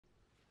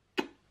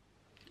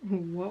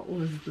What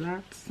was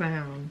that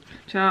sound?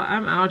 Child,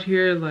 I'm out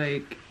here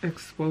like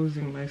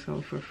exposing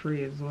myself for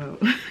free as well.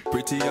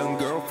 Pretty young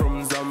girl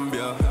from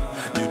Zambia,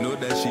 you know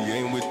that she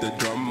ain't with the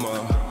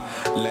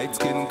drama. Light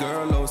skin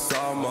girl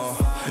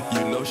Osama,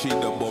 you know she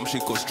the bomb, she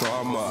cause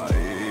trauma.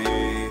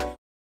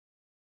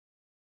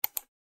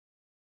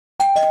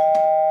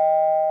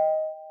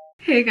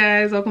 Hey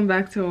guys, welcome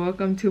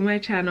to my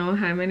channel.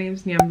 Hi, my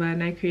name's Nyemba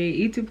and I create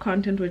YouTube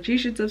content which you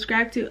should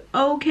subscribe to.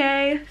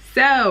 Okay,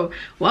 so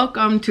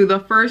welcome to the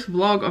first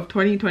vlog of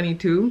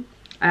 2022.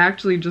 I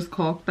actually just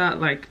clocked that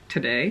like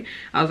today.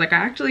 I was like, I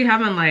actually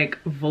haven't like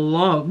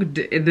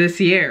vlogged this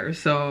year,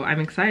 so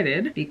I'm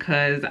excited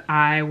because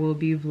I will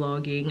be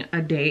vlogging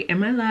a day in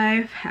my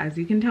life, as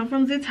you can tell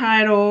from the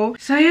title.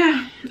 So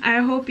yeah, I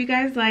hope you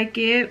guys like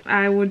it.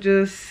 I will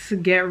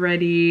just get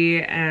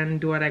ready and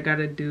do what I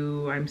gotta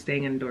do. I'm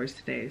staying indoors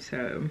today,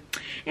 so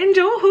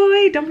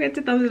enjoy. Don't forget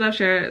to thumbs it up,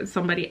 share it with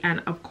somebody,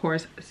 and of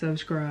course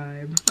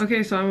subscribe.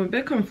 Okay, so I'm a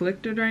bit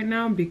conflicted right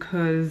now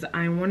because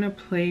I want to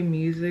play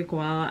music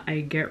while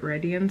I get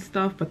ready and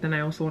stuff, but then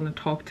I also want to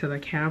talk to the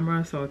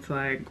camera, so it's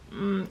like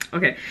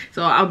okay,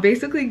 so I'll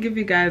basically give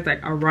you guys like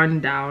a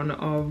rundown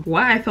of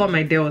what I thought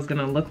my day was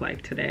gonna look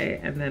like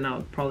today, and then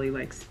I'll probably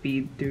like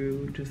speed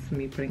through just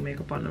me putting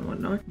makeup on and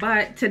whatnot.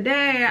 But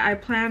today I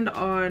planned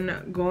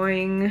on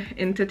going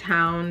into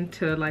town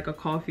to like a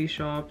coffee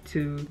shop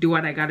to do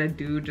what I gotta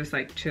do, just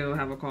like chill,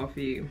 have a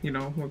coffee, you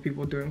know, what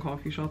people do in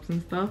coffee shops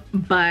and stuff.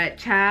 But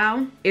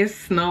child, it's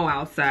snow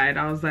outside.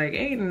 I was like,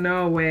 ain't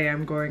no way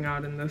I'm going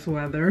out in this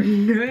weather.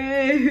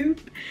 Nope.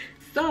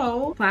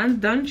 So plans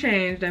done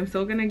changed. I'm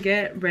still gonna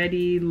get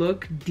ready,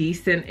 look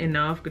decent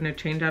enough. Gonna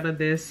change out of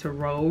this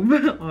robe.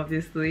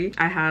 Obviously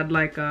I had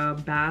like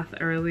a bath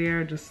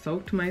earlier, just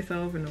soaked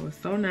myself and it was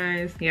so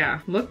nice.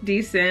 Yeah, look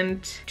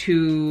decent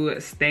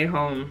to stay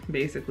home.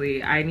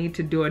 Basically I need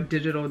to do a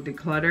digital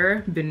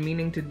declutter. Been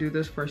meaning to do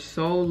this for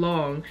so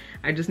long.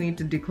 I just need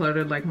to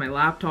declutter like my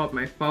laptop,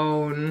 my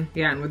phone,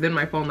 yeah, and within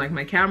my phone like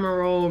my camera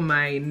roll,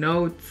 my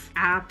notes,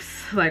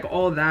 apps, like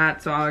all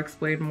that. So I'll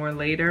explain more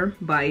later.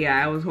 But yeah,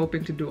 I was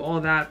hoping to do all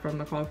that from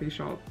the coffee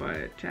shop,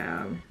 but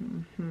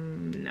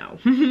no.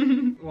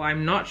 Well,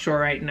 I'm not sure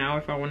right now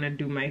if I want to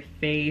do my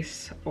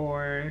face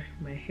or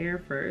my hair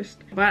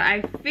first, but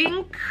I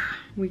think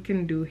we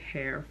can do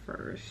hair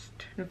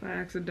first. If I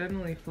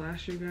accidentally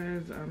flash you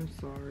guys, I'm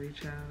sorry,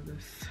 child.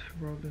 This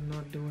robe is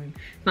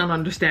not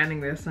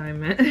understanding the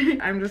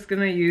assignment. I'm just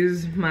gonna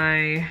use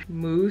my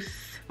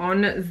mousse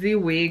on the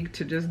wig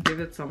to just give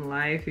it some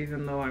life,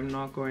 even though I'm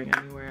not going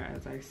anywhere.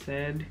 As I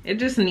said, it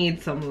just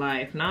needs some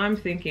life. Now I'm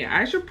thinking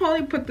I should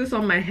probably put this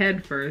on my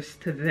head first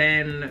to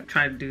then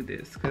try to do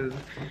this, because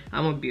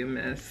I'm gonna be a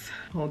mess.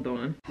 Hold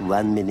on.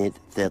 1 minute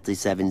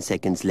 37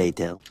 seconds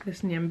later.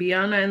 It's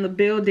Nyembiana in the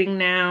building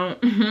now.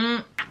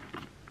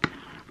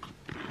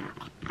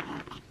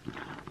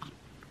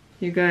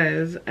 You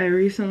guys, I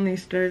recently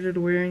started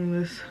wearing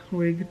this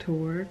wig to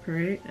work,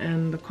 right?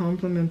 And the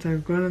compliments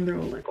I've gotten, they're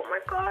all like, oh my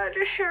god,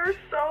 your hair is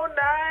so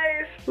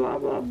nice, blah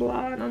blah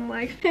blah, and I'm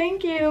like,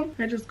 thank you.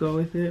 I just go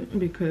with it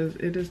because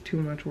it is too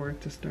much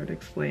work to start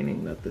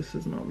explaining that this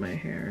is not my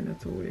hair and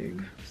it's a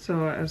wig.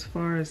 So as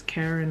far as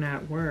Karen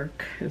at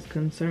work is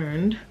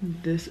concerned,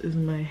 this is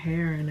my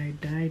hair and I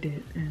dyed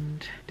it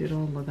and did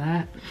all of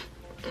that.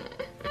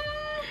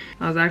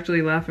 I was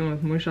actually laughing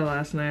with Musha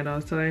last night. I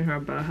was telling her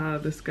about how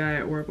this guy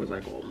at work was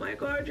like, oh my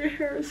god, your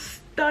hair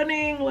is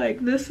stunning, like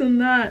this and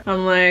that.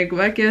 I'm like,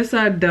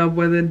 dub,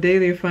 where the day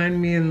they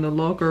find me in the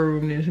locker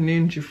room is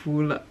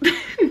ninja.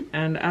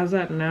 And as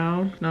at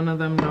now, none of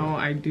them know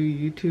I do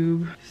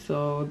YouTube,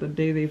 so the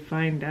day they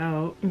find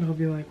out, they'll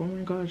be like, oh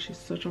my god, she's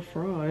such a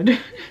fraud.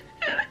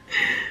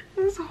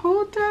 This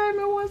whole time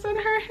it wasn't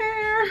her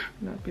hair.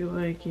 And I'd be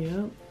like,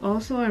 yep.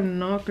 Also, I'm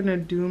not gonna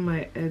do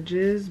my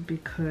edges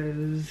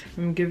because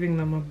I'm giving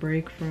them a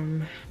break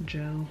from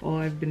gel. All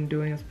I've been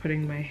doing is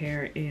putting my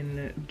hair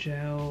in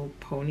gel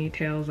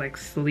ponytails, like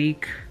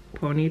sleek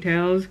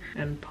ponytails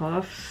and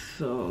puffs.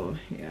 So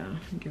yeah,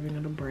 I'm giving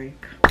it a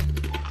break.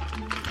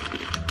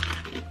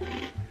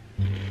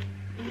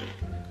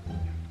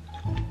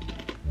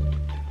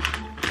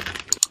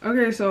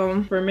 Okay,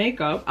 so for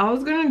makeup, I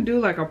was gonna do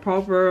like a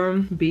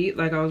proper beat,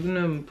 like I was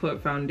gonna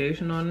put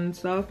foundation on and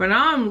stuff, but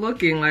now I'm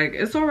looking like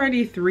it's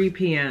already 3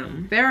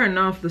 p.m. Fair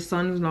enough, the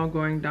sun's not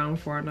going down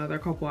for another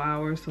couple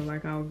hours, so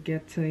like I'll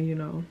get to, you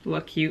know,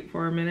 look cute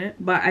for a minute.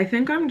 But I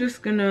think I'm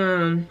just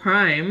gonna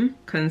prime,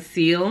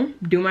 conceal,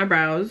 do my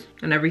brows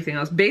and everything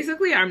else.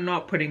 Basically, I'm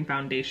not putting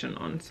foundation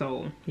on,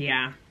 so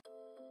yeah.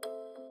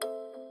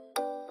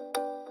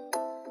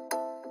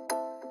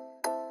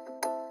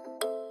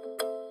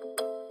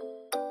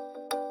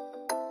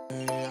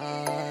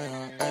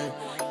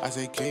 I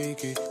say,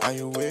 Kiki, are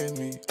you with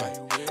me?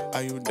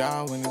 Are you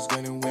down when it's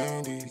getting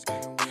windy?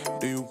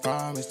 Do you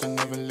promise to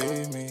never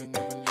leave me?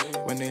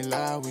 When they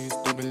lie, we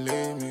still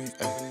believe me.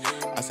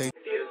 I say,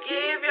 if you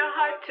give your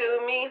heart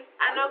to me,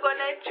 I'm not gonna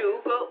let you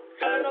go.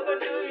 I'm not gonna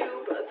do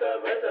you, but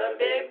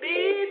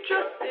baby,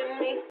 trust in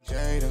me.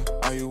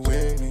 Jada, are you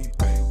with me?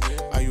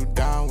 Are you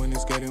down when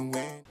it's getting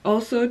windy?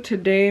 Also, Also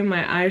today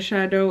my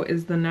eyeshadow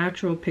is the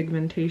natural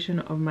pigmentation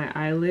of my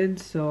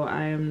eyelids, so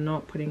I am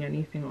not putting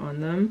anything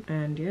on them.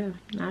 And yeah,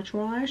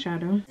 natural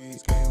eyeshadow.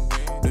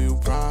 Do you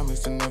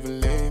promise to never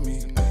leave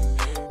me?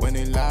 When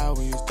they lie,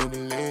 will you still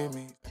believe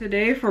me?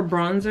 Today for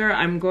bronzer,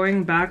 I'm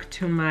going back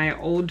to my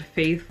old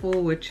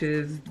faithful, which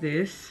is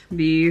this,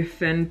 the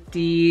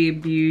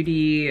Fenty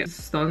Beauty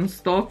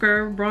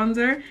Sunstalker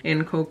bronzer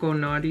in Cocoa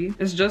Naughty.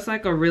 It's just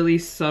like a really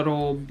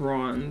subtle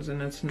bronze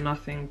and it's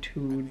nothing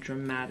too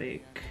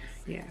dramatic.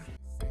 Yeah.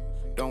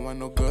 Don't want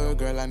no good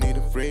girl, I need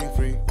a free.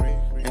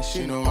 And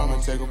she know I'ma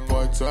take a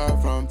port tour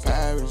from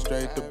Paris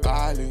straight to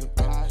Bali.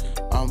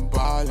 I'm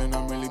ballin',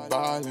 I'm really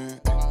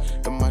ballin'.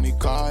 The money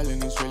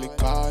calling, it's really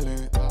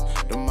calling.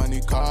 The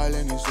money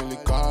calling, it's really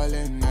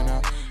calling.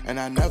 And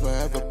I never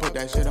ever put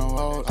that shit on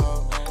hold.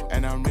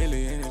 And I'm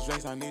really in this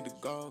race, I need to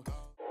go.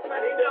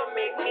 Money don't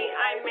make me,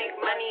 I make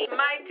money.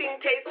 My thing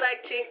tastes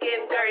like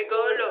chicken curry. Go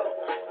low,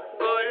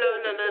 go low,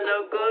 lo, lo,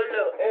 lo, go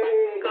low,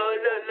 go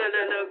low, lo,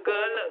 lo, lo, go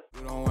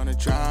low. You don't wanna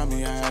try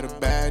me, I had a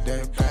bad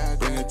day.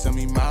 Bring it to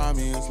me,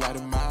 mommy, it's like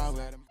a mile.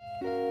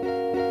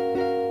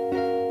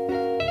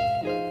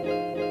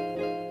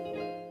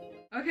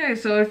 Okay,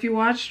 so if you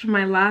watched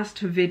my last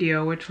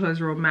video, which was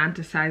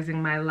romanticizing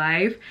my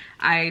life,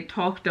 I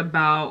talked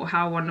about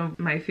how one of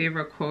my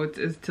favorite quotes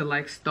is to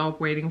like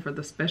stop waiting for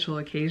the special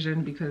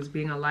occasion because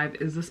being alive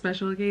is a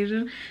special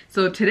occasion.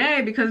 So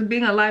today, because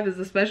being alive is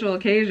a special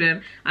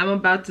occasion, I'm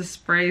about to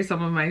spray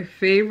some of my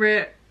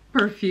favorite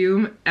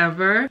perfume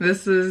ever.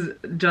 This is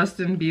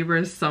Justin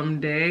Bieber's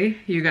Someday.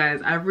 You guys,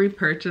 I've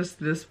repurchased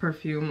this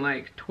perfume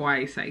like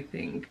twice, I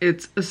think.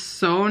 It's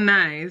so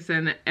nice,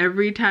 and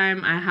every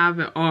time I have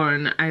it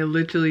on, I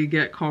literally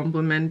get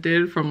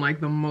complimented from like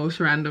the most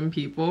random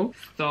people.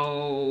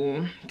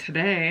 So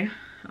today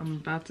I'm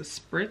about to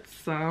spritz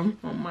some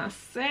on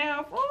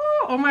myself.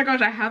 Oh my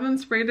gosh, I haven't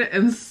sprayed it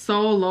in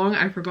so long.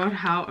 I forgot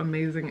how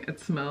amazing it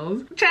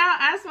smells. Child,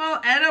 I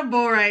smell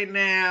edible right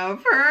now.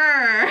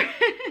 Purr.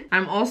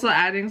 I'm also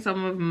adding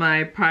some of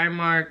my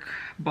Primark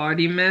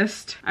body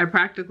mist. I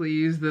practically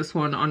use this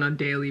one on a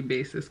daily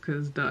basis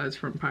because duh, it's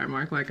from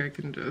Primark. Like I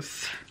can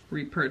just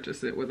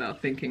repurchase it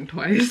without thinking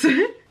twice.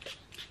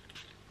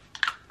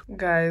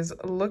 Guys,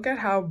 look at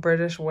how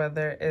British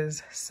weather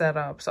is set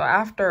up. So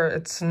after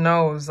it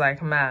snows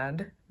like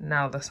mad,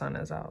 now the sun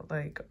is out.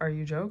 Like, are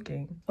you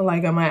joking?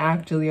 Like, am I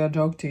actually a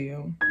joke to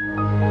you?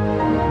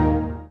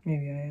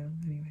 Maybe I am.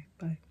 Anyway,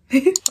 bye.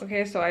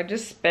 Okay, so I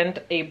just spent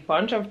a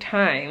bunch of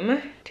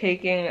time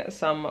taking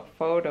some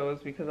photos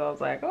because I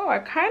was like, oh, I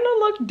kind of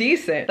look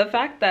decent. The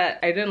fact that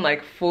I didn't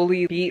like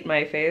fully beat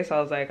my face,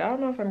 I was like, I don't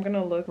know if I'm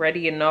gonna look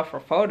ready enough for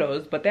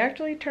photos, but they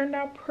actually turned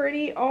out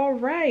pretty all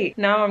right.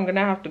 Now I'm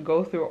gonna have to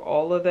go through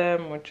all of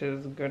them, which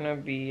is gonna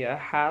be a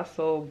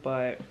hassle,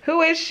 but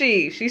who is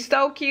she? She's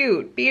so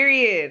cute,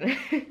 period.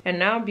 And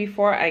now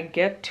before I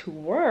get to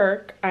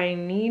work, I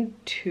need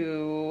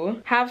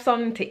to have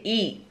something to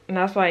eat. And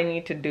that's what I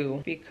need to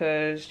do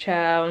because,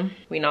 child,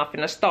 we not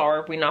finna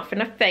starve, we not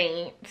finna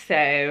faint.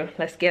 So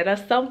let's get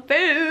us some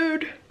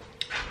food.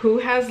 Who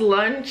has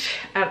lunch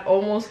at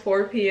almost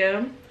 4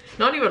 p.m?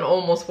 Not even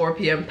almost 4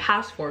 p.m,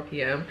 past 4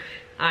 p.m.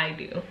 I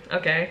do,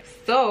 okay?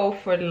 So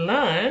for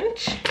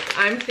lunch,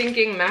 I'm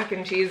thinking mac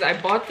and cheese.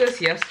 I bought this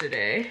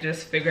yesterday.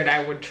 Just figured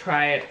I would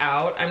try it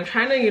out. I'm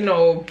trying to, you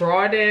know,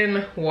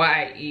 broaden what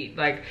I eat.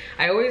 Like,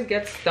 I always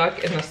get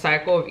stuck in the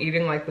cycle of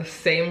eating like the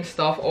same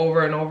stuff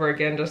over and over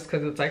again just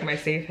because it's like my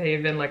safe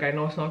haven. Like, I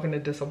know it's not gonna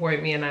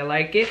disappoint me and I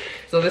like it.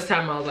 So this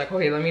time I was like,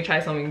 okay, let me try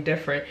something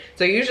different.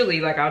 So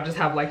usually like I'll just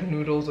have like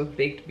noodles with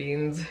baked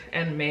beans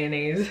and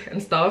mayonnaise and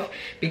stuff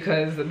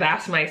because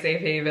that's my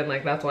safe haven.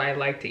 Like, that's what I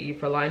like to eat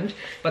for lunch.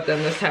 But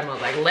then this time I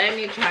was like, let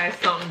me try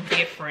something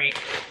different.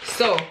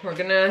 So we're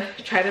gonna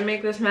try to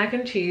make this mac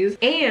and cheese,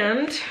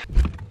 and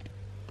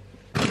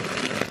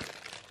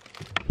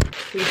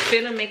we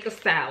finna make a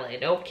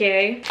salad,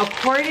 okay?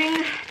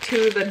 According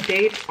to the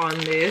date on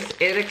this,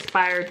 it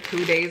expired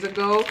 2 days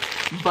ago,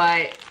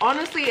 but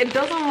honestly, it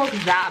doesn't look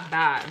that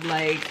bad.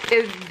 Like,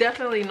 it's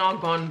definitely not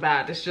gone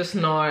bad. It's just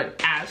not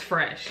as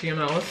fresh, you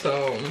know?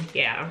 So,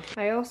 yeah.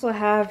 I also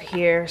have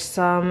here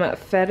some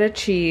feta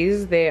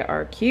cheese. They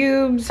are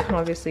cubes,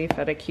 obviously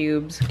feta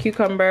cubes,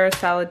 cucumber,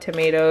 salad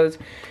tomatoes,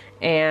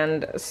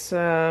 and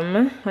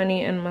some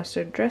honey and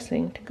mustard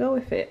dressing to go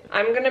with it.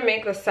 I'm gonna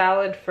make the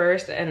salad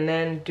first and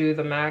then do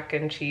the mac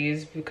and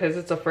cheese because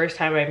it's the first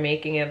time I'm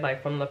making it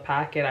like from the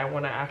packet. I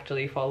want to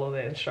actually follow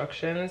the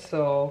instructions.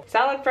 So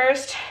salad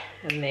first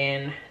and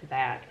then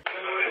that.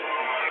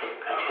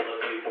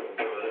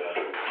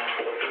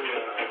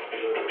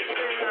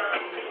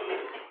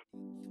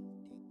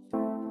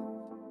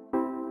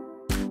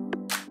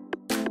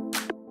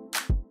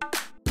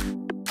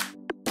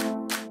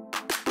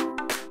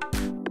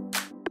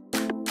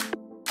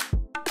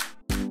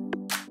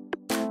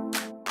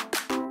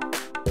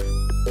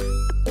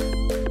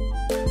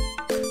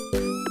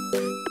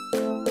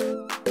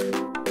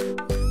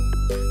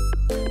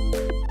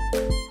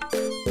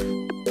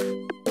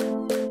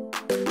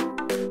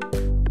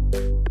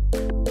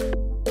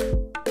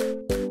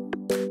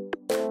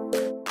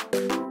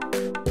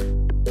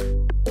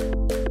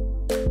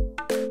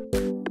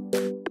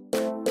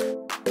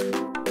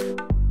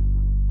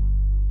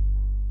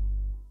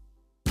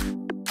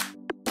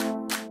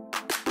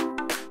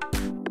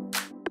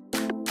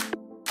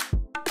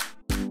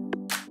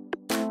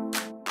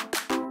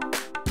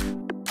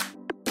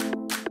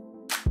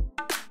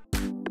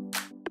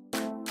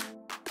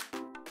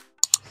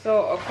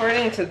 So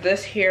according to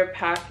this here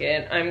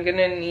packet, I'm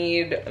gonna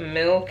need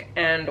milk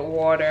and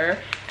water,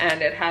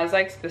 and it has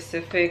like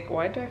specific,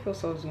 why do I feel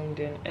so zoomed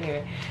in?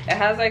 Anyway, it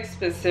has like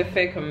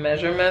specific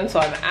measurements, so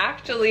I'm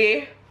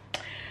actually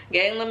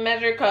getting the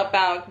measure cup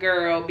out,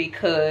 girl,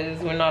 because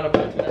we're not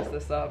about to mess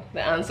this up.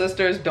 The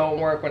ancestors don't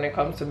work when it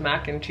comes to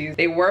mac and cheese.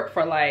 They work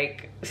for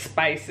like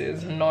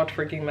spices, not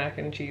freaking mac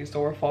and cheese,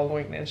 so we're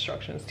following the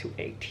instructions to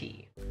a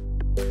T.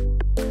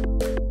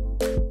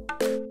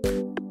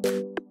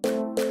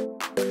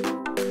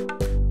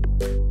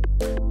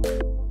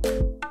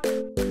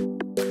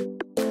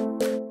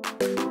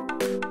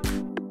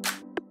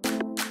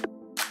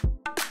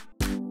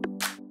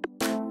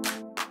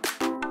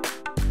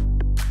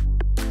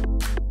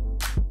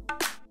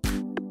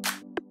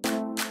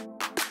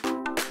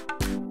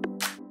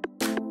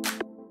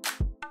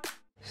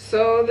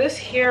 So this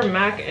here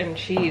mac and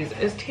cheese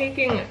is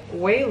taking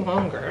way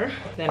longer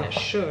than it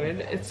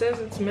should. It says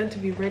it's meant to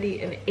be ready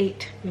in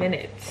 8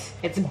 minutes.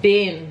 It's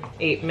been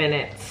 8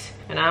 minutes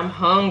and I'm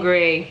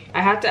hungry.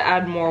 I had to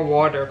add more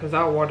water because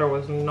that water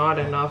was not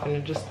enough and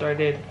it just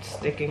started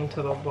sticking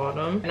to the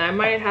bottom. And I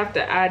might have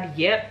to add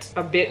yet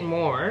a bit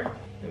more.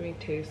 Let me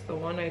taste. The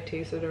one I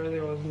tasted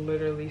earlier was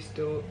literally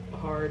still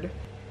hard.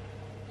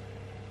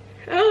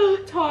 Oh,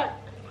 it's hot.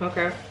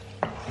 Okay.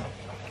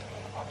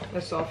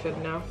 It's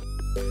softened now.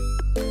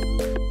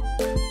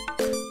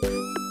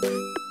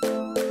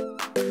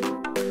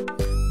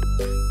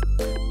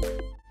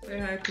 Say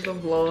hi to the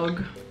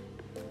vlog.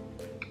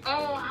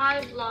 Oh,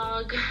 hi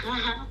vlog.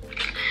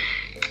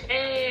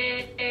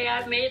 Hey,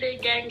 I made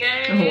it, gang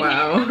gang.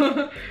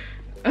 Wow.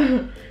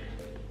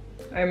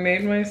 I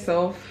made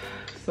myself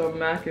some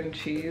mac and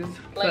cheese.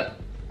 Like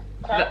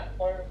crap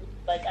or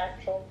like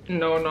actual?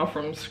 No, not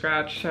from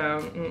scratch. I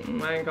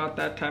ain't got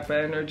that type of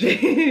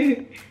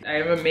energy.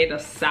 I even made a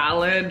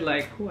salad.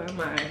 Like, who am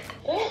I?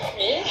 Who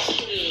is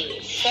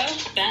she? So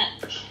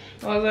fat.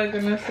 What was I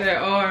gonna say?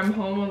 Oh, I'm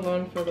home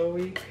alone for the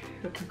week.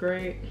 It's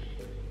great.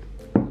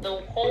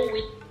 The whole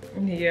week.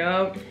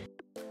 Yep.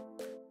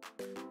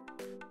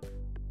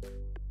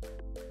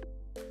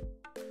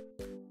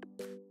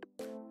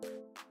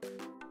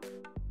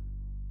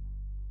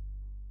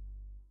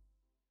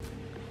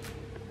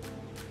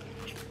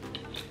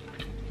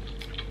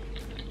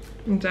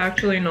 It's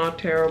actually not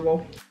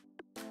terrible.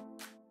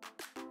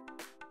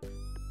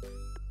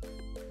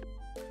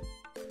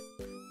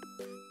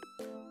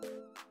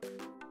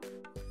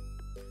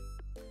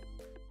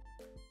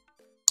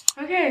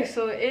 Okay,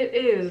 so it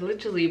is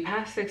literally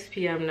past 6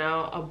 p.m.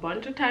 now. A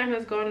bunch of time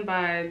has gone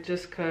by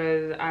just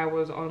because I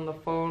was on the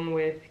phone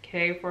with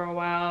Kay for a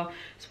while,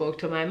 spoke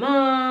to my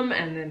mom,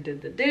 and then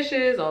did the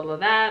dishes, all of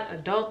that,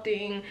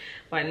 adulting.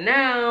 But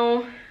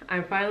now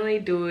I'm finally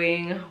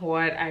doing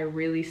what I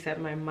really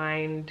set my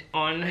mind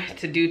on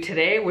to do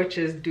today, which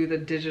is do the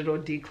digital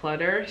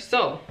declutter.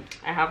 So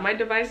I have my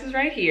devices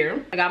right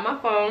here. I got my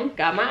phone,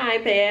 got my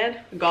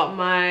iPad, got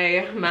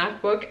my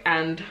MacBook,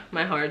 and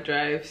my hard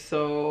drive.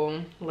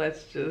 So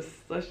let's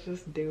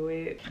just do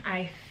it.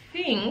 I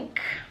think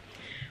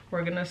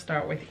we're gonna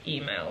start with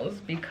emails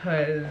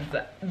because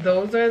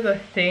those are the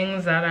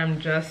things that I'm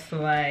just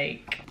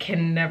like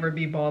can never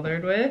be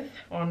bothered with.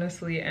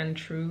 Honestly and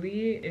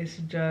truly, it's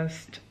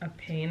just a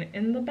pain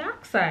in the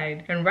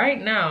backside. And right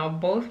now,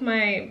 both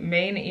my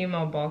main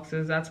email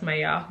boxes, that's my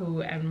Yahoo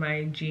and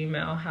my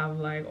Gmail, have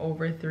like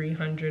over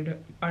 300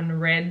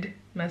 unread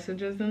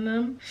messages in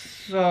them.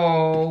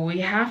 So we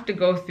have to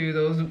go through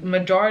those.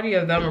 Majority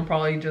of them are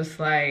probably just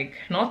like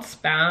not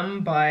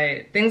spam,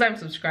 but things I'm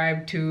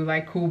subscribed to,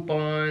 like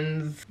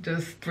coupons,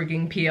 just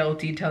freaking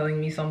PLT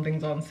telling me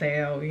something's on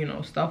sale, you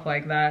know, stuff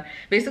like that.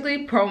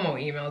 Basically promo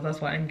emails,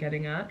 that's what I'm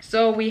getting at.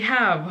 So we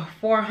have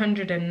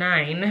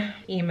 409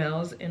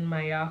 emails in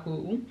my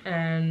Yahoo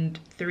and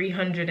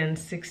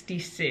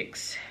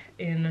 366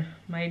 in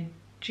my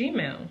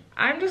Gmail.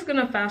 I'm just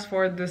gonna fast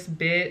forward this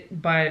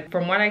bit, but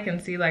from what I can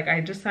see, like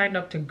I just signed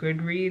up to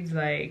Goodreads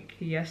like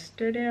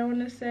yesterday, I want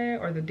to say,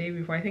 or the day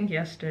before, I think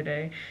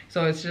yesterday.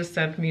 So it's just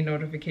sent me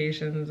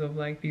notifications of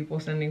like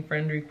people sending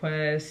friend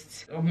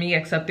requests or me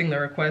accepting the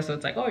request. So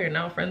it's like, oh, you're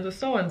now friends with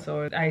so and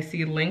so. I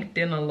see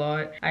LinkedIn a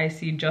lot. I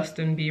see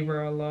Justin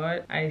Bieber a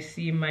lot. I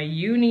see my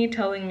uni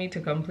telling me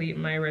to complete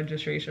my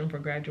registration for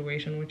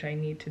graduation, which I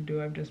need to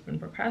do. I've just been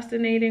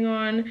procrastinating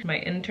on. My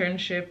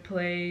internship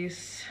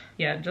place.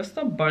 Yeah, just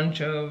a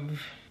bunch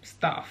of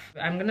stuff.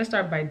 I'm gonna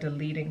start by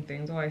deleting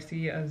things. Oh, I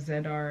see a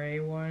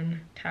ZRA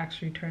one.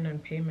 Tax return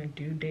and payment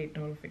due date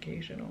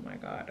notification. Oh my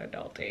god,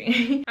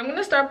 adulting. I'm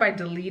gonna start by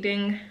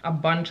deleting a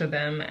bunch of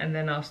them and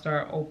then I'll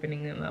start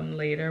opening them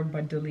later,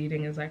 but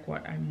deleting is like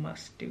what I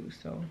must do.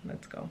 So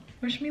let's go.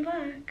 Wish me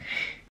luck.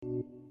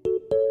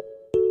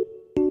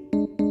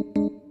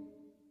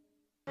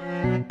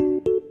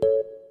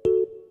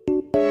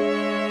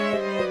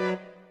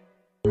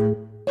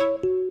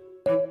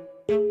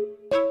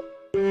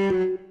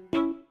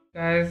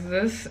 Guys,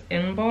 this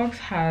inbox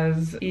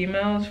has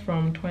emails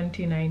from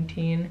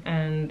 2019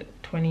 and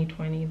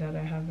 2020 that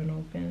I haven't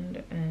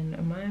opened, and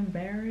am I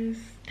embarrassed?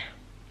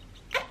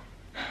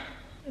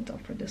 It's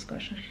up for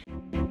discussion.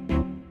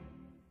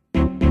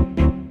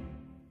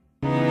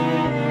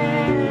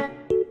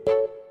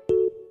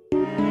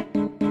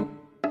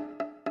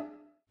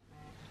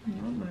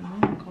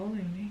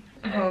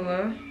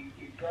 Hello.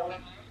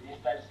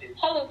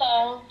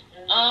 Hello.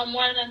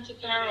 One and two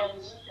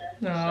girls.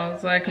 No,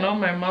 it's like not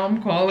my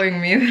mom calling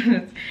me.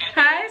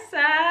 Hi,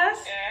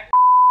 Sass.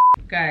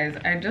 Guys,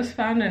 I just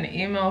found an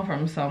email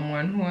from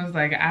someone who was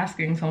like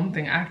asking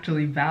something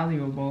actually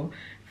valuable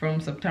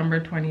from September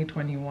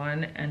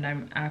 2021, and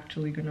I'm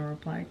actually gonna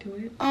reply to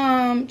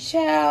it.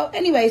 Child.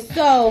 Anyway,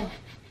 so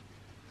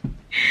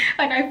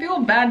like, I feel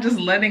bad just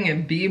letting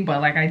it be,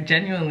 but like I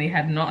genuinely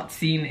had not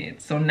seen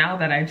it. So now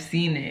that I've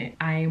seen it,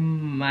 I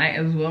might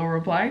as well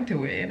reply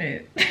to it,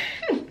 innit?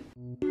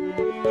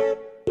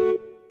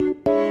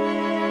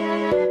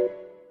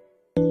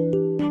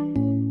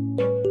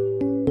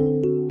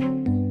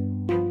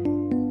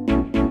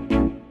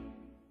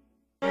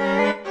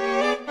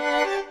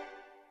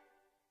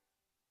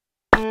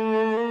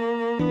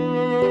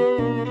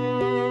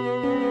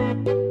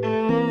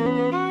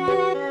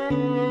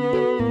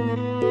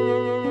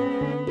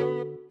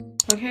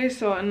 Okay,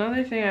 so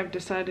another thing I've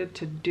decided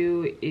to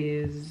do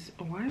is,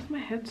 why is my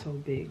head so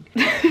big?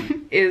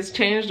 Is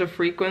change the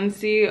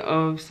frequency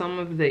of some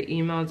of the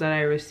emails that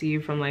I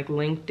receive from like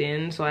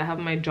LinkedIn. So I have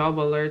my job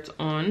alerts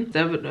on,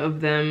 7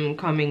 of them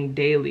coming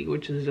daily,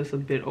 which is just a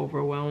bit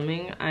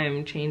overwhelming.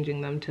 I'm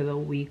changing them to the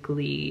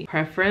weekly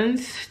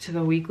preference, to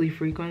the weekly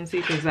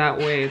frequency, because that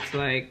way it's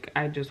like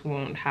I just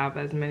won't have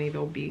as many,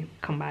 they'll be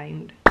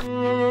combined.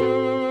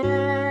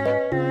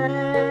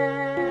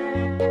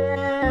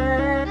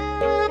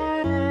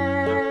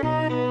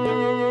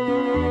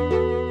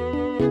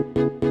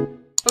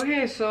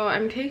 Okay, so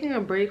I'm taking a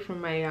break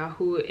from my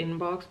Yahoo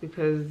inbox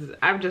because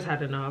I've just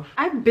had enough.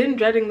 I've been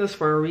dreading this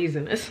for a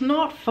reason. It's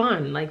not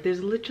fun. Like,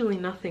 there's literally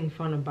nothing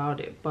fun about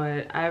it.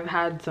 But I've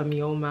had some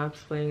Yo Maps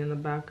playing in the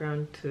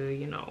background to,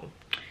 you know,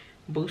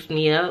 boost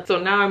me up. So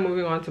now I'm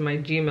moving on to my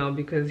Gmail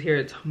because here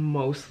it's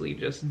mostly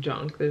just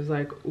junk. There's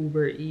like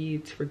Uber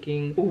Eats,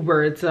 freaking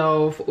Uber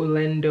itself,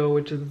 Ulendo,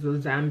 which is the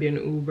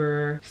Zambian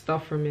Uber,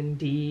 stuff from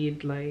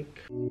Indeed,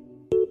 like...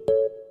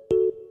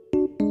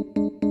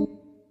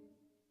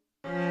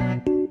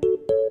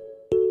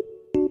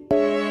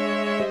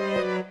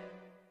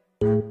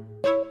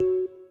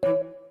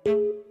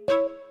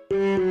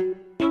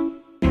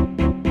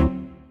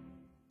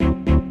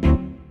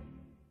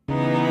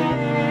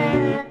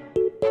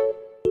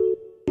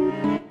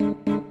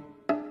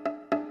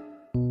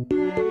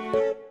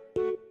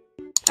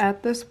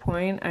 At this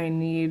point, I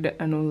need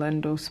an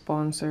Ulendo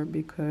sponsor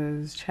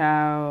because,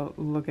 child,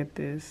 look at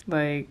this.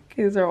 Like,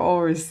 these are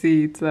all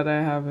receipts that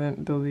I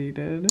haven't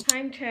deleted.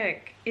 Time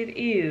check. It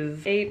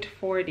is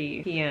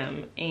 8:40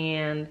 p.m.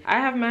 and I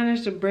have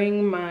managed to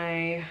bring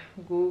my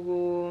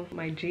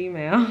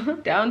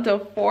Gmail down to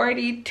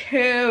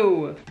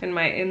 42 in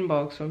my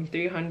inbox from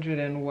 300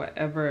 and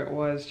whatever it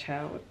was,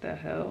 child. What the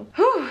hell?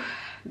 Whew.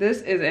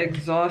 This is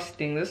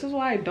exhausting. This is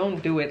why I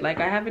don't do it. Like,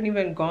 I haven't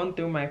even gone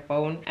through my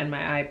phone and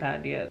my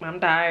iPad yet. I'm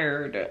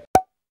tired.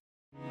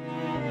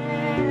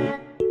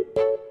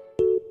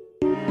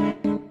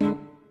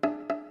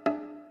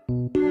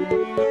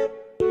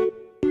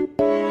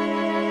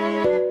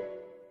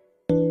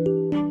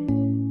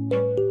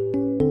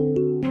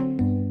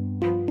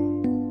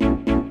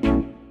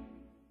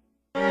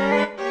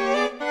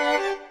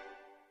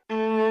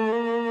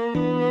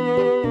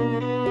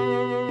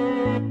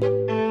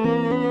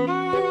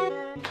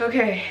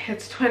 Okay,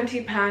 it's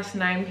 20 past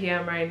 9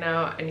 p.m. right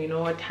now, and you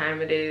know what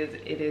time it is?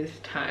 It is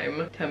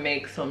time to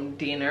make some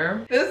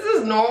dinner. This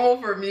is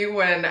normal for me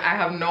when I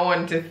have no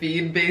one to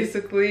feed,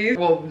 basically.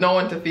 Well, no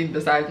one to feed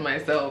besides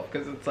myself,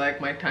 because it's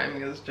like my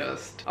timing is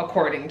just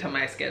according to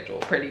my schedule,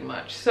 pretty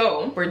much.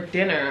 So, for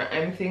dinner,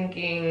 I'm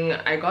thinking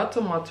I got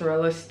some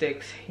mozzarella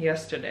sticks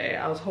yesterday.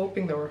 I was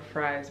hoping there were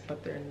fries,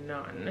 but they're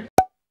none.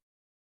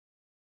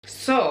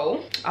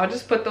 So I'll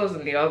just put those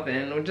in the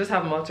oven. We'll just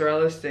have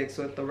mozzarella sticks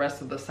with the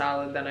rest of the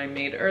salad that I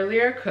made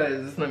earlier,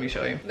 because let me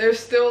show you. There's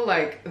still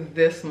like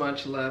this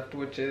much left,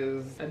 which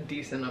is a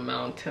decent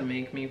amount to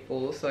make me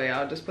full. So yeah,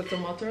 I'll just put the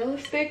mozzarella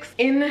sticks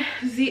in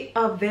the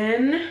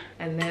oven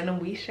and then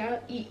we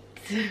shall eat.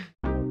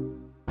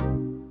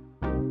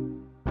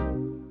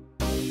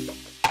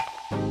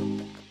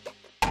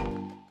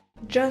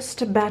 Just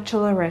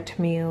bachelorette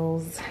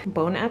meals.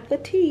 Bon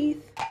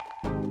appetit.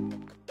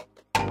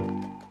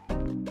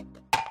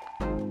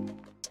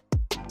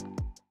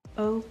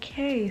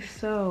 Okay,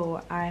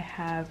 so I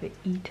have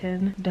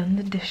eaten, done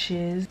the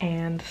dishes,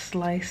 and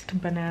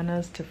sliced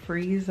bananas to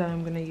freeze that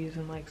I'm gonna use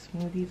in like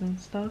smoothies and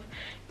stuff,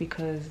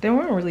 because they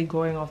weren't really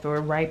going off, they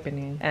were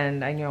ripening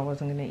and I knew I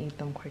wasn't gonna eat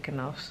them quick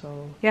enough.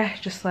 So yeah,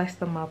 just sliced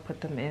them up,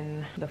 put them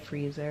in the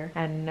freezer,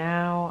 and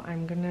now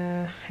I'm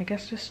gonna, I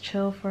guess, just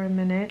chill for a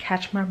minute,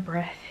 catch my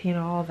breath, you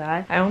know, all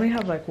that. I only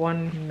have like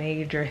one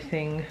major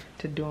thing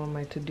to do on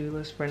my to-do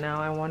list for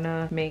now. I want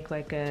to make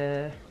like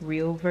a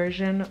real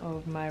version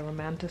of my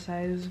romanticized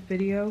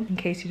video. In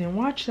case you didn't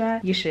watch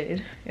that, you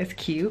should. It's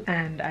cute,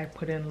 and I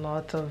put in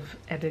lots of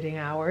editing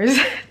hours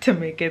to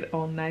make it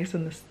all nice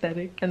and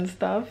aesthetic and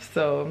stuff.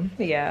 So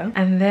yeah,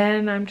 and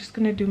then I'm just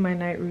gonna do my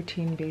night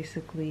routine,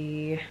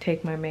 basically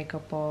take my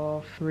makeup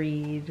off,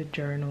 read,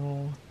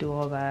 journal, do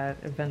all that,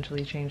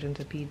 eventually change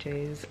into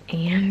PJs, else.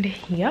 And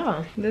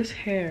yeah, this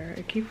hair,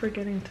 I keep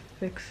forgetting to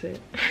fix it.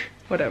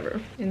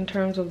 Whatever. In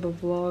terms of the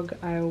vlog,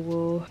 I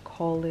will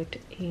call it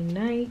a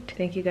night.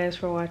 Thank you guys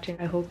for watching.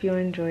 I hope you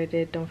enjoyed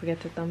it. Don't forget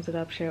to thumbs it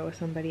up, share it with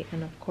somebody,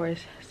 and of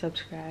course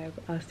subscribe.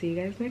 I'll see you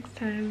guys next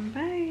time.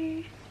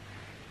 Bye.